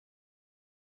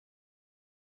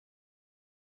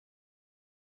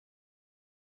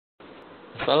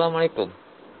Assalamualaikum.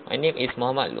 My name is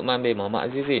Muhammad Luqman bin Muhammad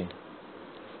Azizin.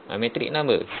 My matric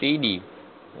number CD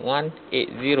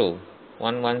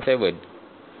 180117.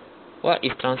 What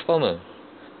is transformer?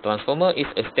 Transformer is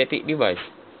a static device,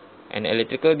 an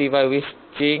electrical device which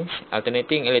changes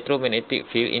alternating electromagnetic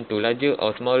field into larger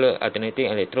or smaller alternating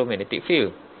electromagnetic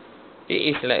field. It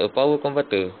is like a power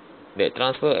converter that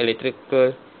transfers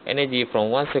electrical energy from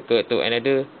one circuit to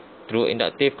another through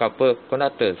inductive coupled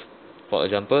conductors. For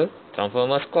example,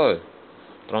 transformers coil.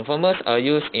 Transformers are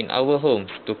used in our homes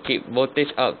to keep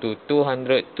voltage up to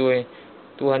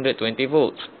 220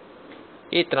 volts.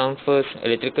 It transfers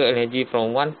electrical energy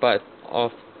from one part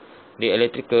of the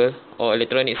electrical or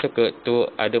electronic circuit to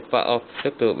other part of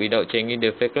circuit without changing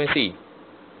the frequency.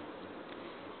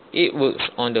 It works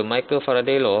on the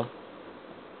Faraday law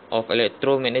of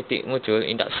electromagnetic mutual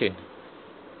induction.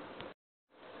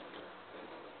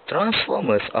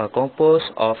 Transformers are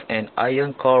composed of an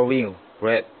iron core ring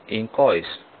wrapped in coils.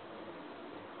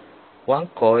 One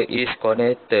coil is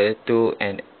connected to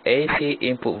an AC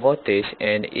input voltage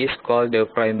and is called the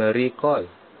primary coil.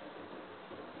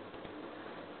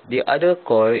 The other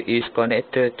coil is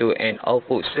connected to an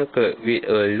output circuit with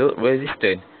a load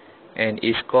resistance and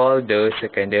is called the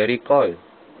secondary coil.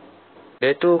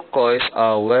 The two coils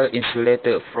are well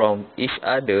insulated from each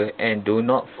other and do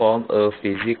not form a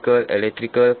physical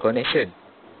electrical connection.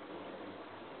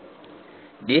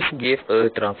 This gives a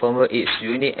transformer its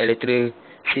unique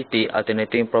electricity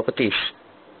alternating properties.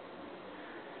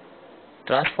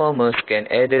 Transformers can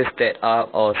either step up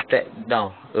or step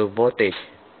down a voltage.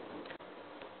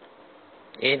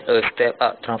 In a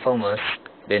step-up transformer,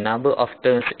 the number of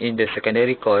turns in the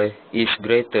secondary coil is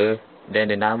greater than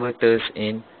the number of turns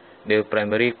in the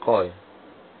primary coil.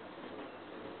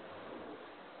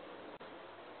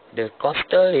 The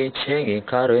constantly changing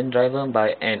current driven by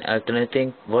an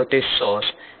alternating voltage source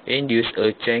induces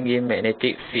a changing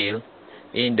magnetic field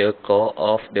in the core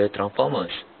of the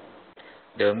transformers.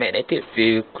 The magnetic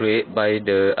field created by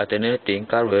the alternating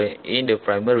current in the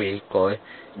primary coil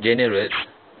generates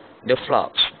the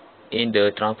flux in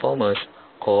the transformer's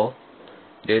core.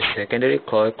 The secondary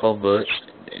coil converts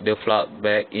the flux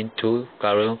back into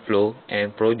current flow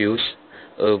and produces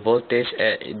a voltage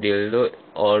at the load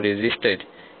or resistance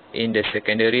in the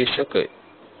secondary circuit.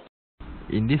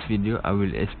 In this video, I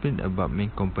will explain about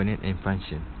main component and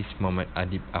function. Is Muhammad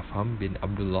Adib Afham bin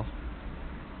Abdullah.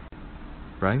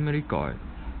 Primary coil.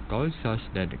 Coil such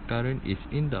that the current is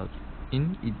induced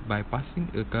in it by passing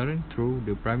a current through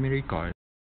the primary coil.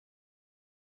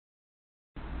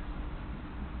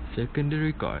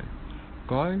 Secondary coil.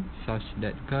 Coil such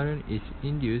that current is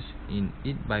induced in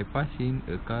it by passing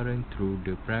a current through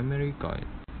the primary coil.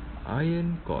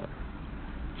 Iron core.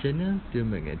 Channels the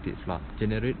magnetic flux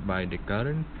generated by the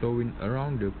current flowing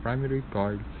around the primary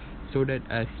coil so that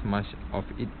as much of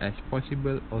it as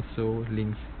possible also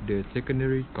links the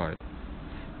secondary coil.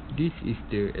 This is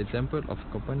the example of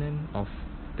component of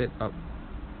step-up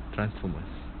transformers.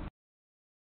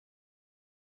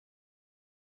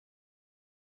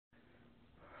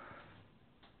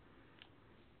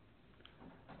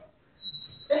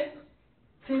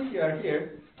 Since you are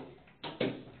here,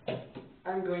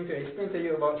 I'm going to explain to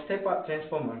you about step-up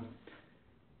transformer.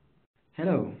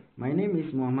 Hello, my name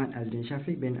is Muhammad Azrin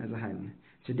Shafiq bin Azhan.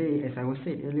 Today, as I was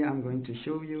said earlier, I'm going to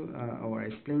show you or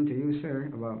explain to you, sir,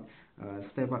 about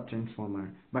step-up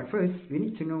transformer. But first, we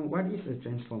need to know what is a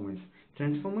transformer.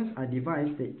 Transformers are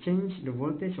devices that change the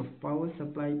voltage of power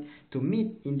supplied to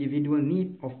meet individual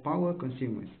needs of power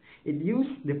consumers. It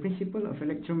uses the principle of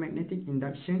electromagnetic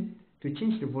induction to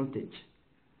change the voltage.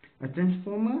 A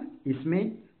transformer is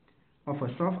made of a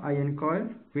soft iron coil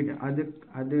with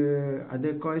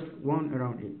other coils wound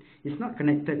around it. It's not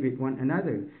connected with one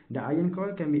another. The iron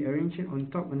coil can be arranged on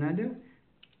top of another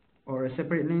or a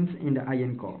separate lanes in the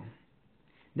iron core.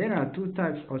 There are two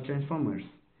types of transformers.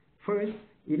 First,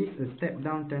 it is a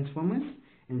step-down transformers,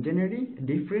 and generally, the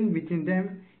difference between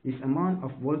them is amount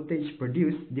of voltage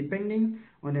produced depending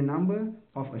on the number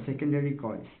of secondary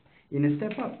coils. In a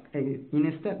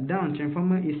step-down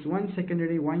transformer is one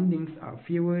secondary windings are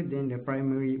fewer than the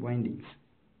primary windings.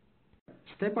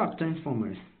 Step-up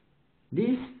transformers.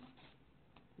 This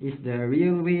is the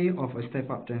real way of a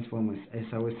step-up transformers. As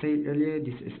I was said earlier,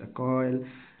 this is a coil,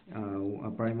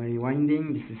 a primary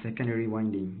winding, this is secondary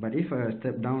winding. But if a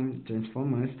step-down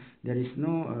transformers, there is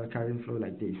no current flow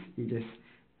like this. It just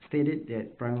stated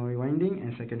that primary winding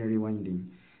and secondary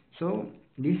winding. So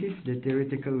this is the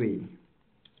theoretical way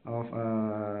of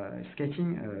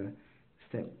sketching a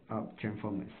step-up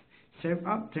transformers.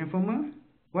 Step-up transformer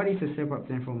What is a step-up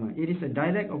transformer? It is a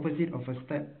direct opposite of a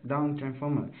step-down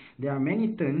transformer. There are many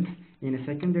turns in the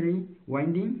secondary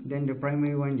winding than the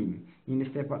primary winding in the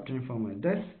step-up transformer.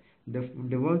 Thus,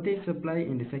 the voltage supply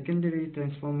in the secondary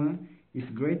transformer is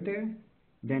greater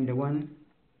than the one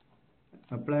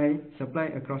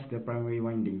supplied across the primary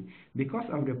winding. Because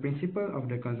of the principle of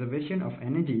the conservation of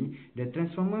energy, the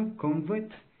transformer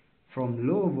converts from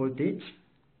low voltage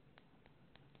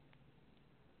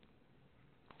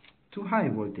to high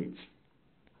voltage.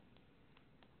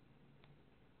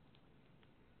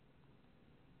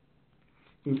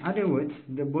 In other words,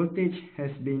 the voltage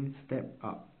has been stepped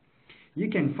up. You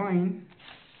can find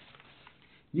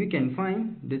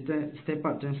the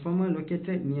step-up transformer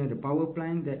located near the power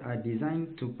plant that are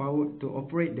designed to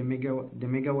operate the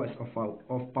megawatts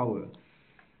of power.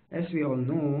 As we all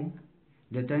know,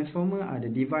 the transformer are the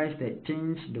device that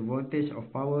change the voltage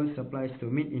of power supplies to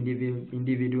meet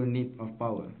individual need of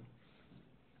power.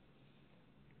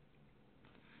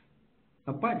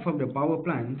 Apart from the power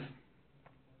plants,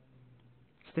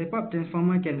 step-up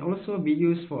transformer can also be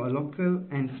used for a local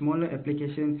and smaller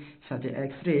applications such as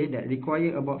X-ray that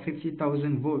require about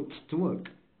 50,000 volts to work.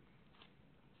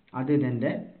 Other than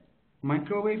that,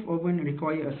 microwave oven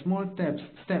require a small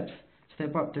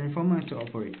step-up transformer to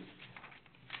operate.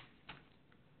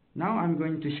 Now I'm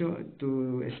going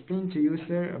to explain to you,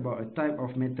 sir, about a type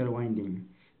of metal winding.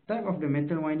 Type of the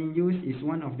metal winding used is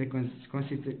one of the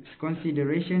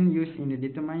consideration used in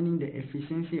determining the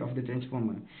efficiency of the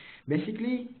transformer.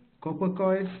 Basically, copper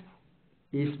coils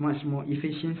is much more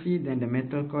efficiency than the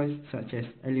metal coils such as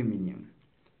aluminium.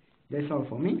 That's all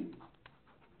for me.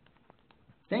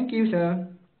 Thank you, sir.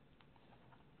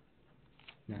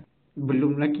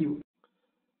 Belum lagi.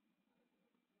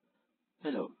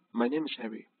 Hello, my name is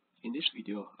Harry. In this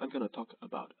video, I'm going to talk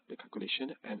about the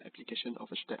calculation and application of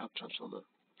a step-up transformer.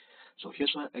 So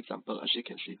here's one example. As you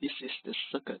can see, this is the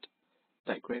circuit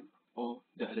diagram or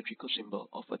the electrical symbol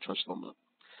of a transformer.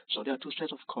 So there are two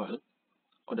sets of coil.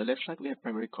 On the left side, we have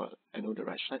primary coil, and on the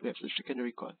right side, we have the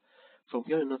secondary coil. From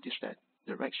here, you notice that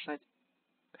the right side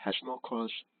has more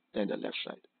coils than the left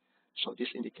side. So this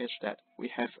indicates that we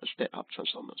have a step-up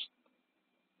transformer.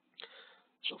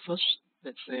 So first,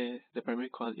 let's say the primary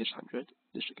coil is 100,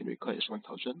 the secondary coil is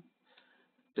 1000.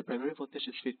 The primary voltage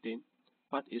is 15.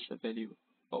 What is the value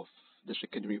of the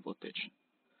secondary voltage?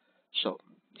 So,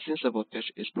 since the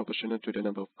voltage is proportional to the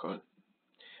number of coil,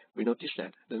 we notice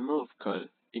that the number of coil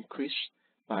increased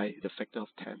by the factor of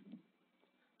 10.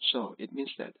 So, it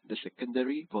means that the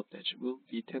secondary voltage will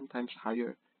be 10 times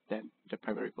higher than the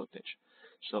primary voltage.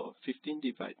 So, 15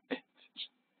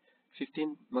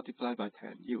 multiplied by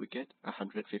 10, you will get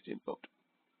 115 volt.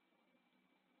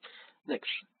 Next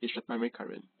is the primary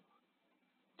current,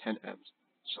 10 amps.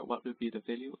 So what will be the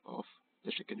value of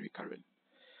the secondary current?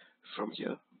 From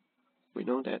here, we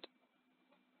know that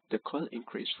the coil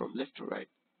increase from left to right,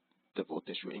 the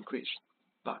voltage will increase,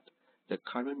 but the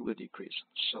current will decrease.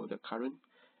 So the current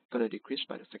gonna decrease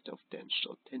by the factor of 10.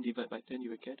 So 10 divided by 10,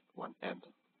 you will get 1 amp.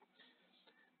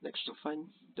 Next, to find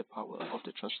the power of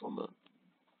the transformer,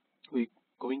 we're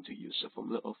going to use the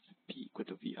formula of P equal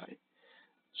to VI.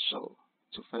 So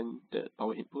to find the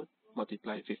power input,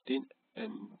 multiply 15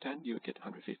 and 10, you get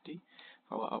 150.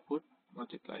 Power output,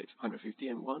 multiply 150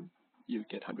 and 1, you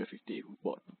get 150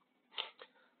 watt.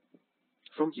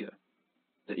 From here,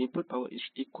 the input power is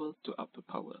equal to output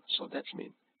power. So that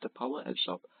means the power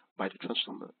absorbed by the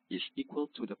transformer is equal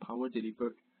to the power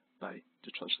delivered by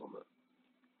the transformer.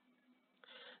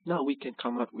 Now we can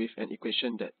come up with an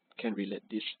equation that can relate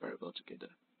this variable together.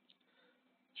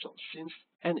 So since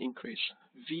N increase,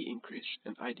 V increase,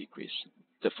 and I decrease,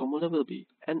 the formula will be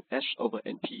NS over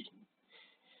NP.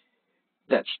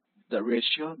 That's the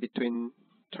ratio between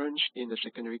turns in the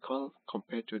secondary coil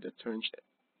compared to the turns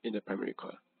in the primary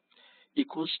coil,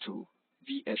 equals to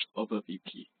Vs over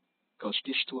Vp, because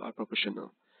these two are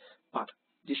proportional. But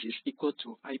this is equal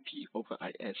to Ip over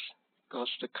Is, because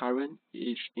the current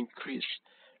is increased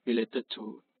related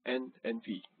to N and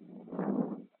V.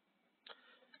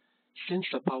 Since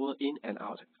the power in and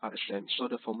out are the same, so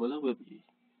the formula will be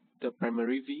the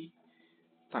primary V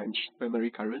times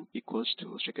primary current equals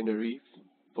to secondary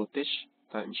voltage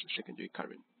times secondary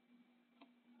current.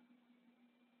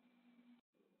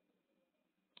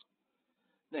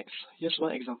 Next, here's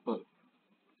one example.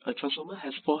 A transformer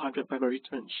has 400 primary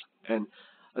turns and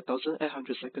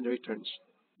 1800 secondary turns.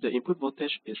 The input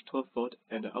voltage is 12 volt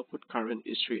and the output current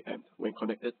is 3 amp when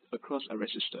connected across a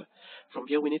resistor. From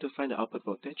here, we need to find the output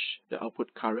voltage, the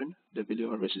output current, the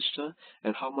value of resistor,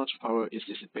 and how much power is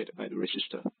dissipated by the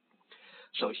resistor.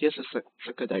 So here's a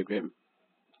circuit diagram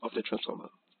of the transformer.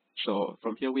 So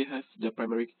from here, we have the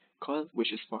primary coil,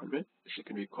 which is 400, the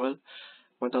secondary coil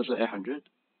 1800,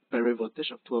 primary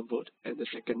voltage of 12 volt, and the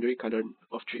secondary current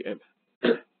of 3 amp.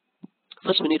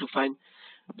 First, we need to find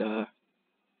the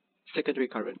secondary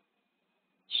current.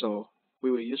 So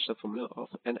we will use the formula of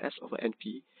NS over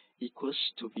NP equals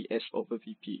to VS over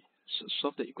VP. So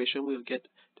solve the equation, we will get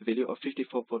the value of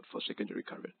 54 volt for secondary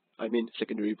current.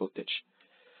 Secondary voltage.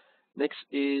 Next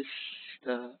is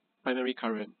the primary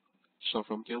current. So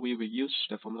from here we will use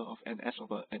the formula of NS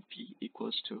over NP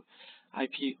equals to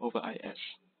IP over IS.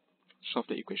 Solve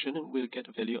the equation and we'll get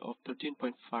a value of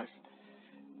 13.5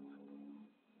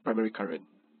 primary current.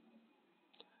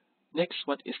 Next,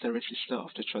 what is the resistor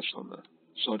of the transformer?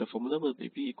 So the formula will be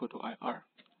V equal to IR.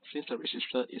 Since the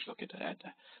resistor is located at the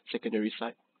secondary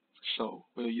side, so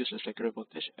we'll use the secondary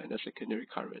voltage and the secondary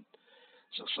current.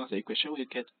 So solve the equation, we'll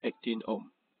get 18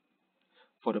 ohm.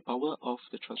 For the power of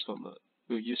the transformer,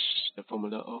 we'll use the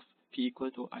formula of P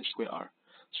equal to I square R.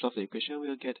 Solve the equation,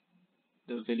 we'll get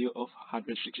the value of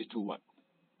 162 watt.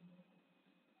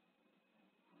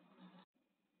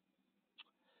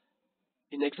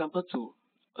 In example 2,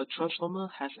 a transformer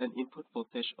has an input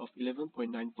voltage of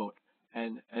 11.9 volt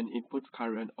and an input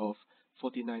current of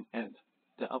 49 amp.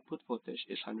 The output voltage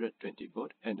is 120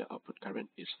 volt and the output current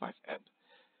is 5 amp.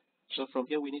 So from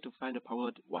here we need to find the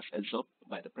power that was absorbed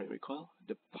by the primary coil,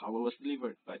 the power was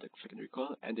delivered by the secondary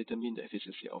coil, and determine the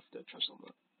efficiency of the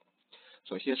transformer.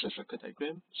 So here's a circuit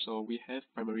diagram. So we have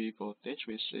primary voltage,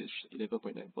 which is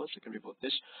 11.9 volt, secondary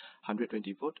voltage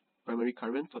 120 volt, primary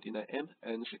current 49 amp,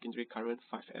 and secondary current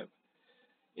 5 amp.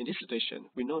 In this situation,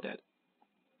 we know that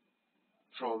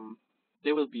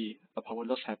there will be a power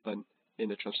loss happen in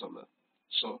the transformer.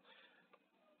 So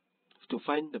to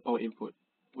find the power input,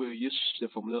 we'll use the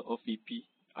formula of VP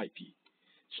IP.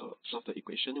 So solve the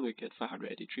equation, we get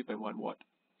 583.1 watt.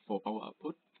 For power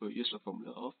output, we'll use the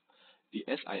formula of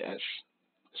VSIS.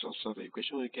 So solve the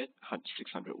equation, we get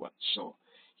 600 watts. So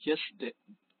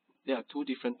there are two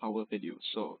different power values.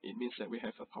 So it means that we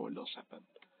have a power loss happen.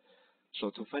 So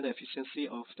to find the efficiency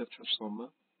of the transformer,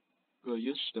 we'll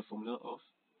use the formula of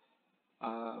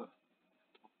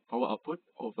power output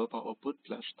over power output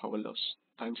plus power loss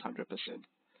times 100%.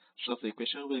 Solve the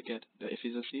equation, we'll get the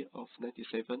efficiency of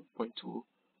 97.2%,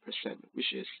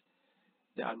 which is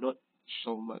there are not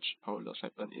so much power loss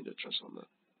happen in the transformer.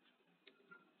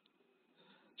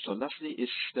 So lastly is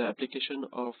the application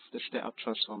of the step-up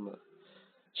transformer.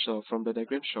 So from the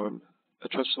diagram shown, a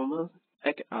transformer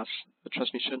acts as a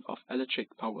transmission of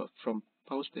electric power from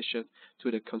power station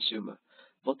to the consumer.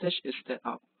 Voltage is stepped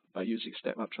up by using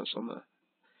step-up transformer.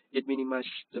 It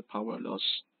minimizes the power loss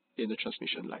in the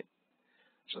transmission line.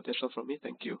 So that's all from me.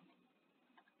 Thank you.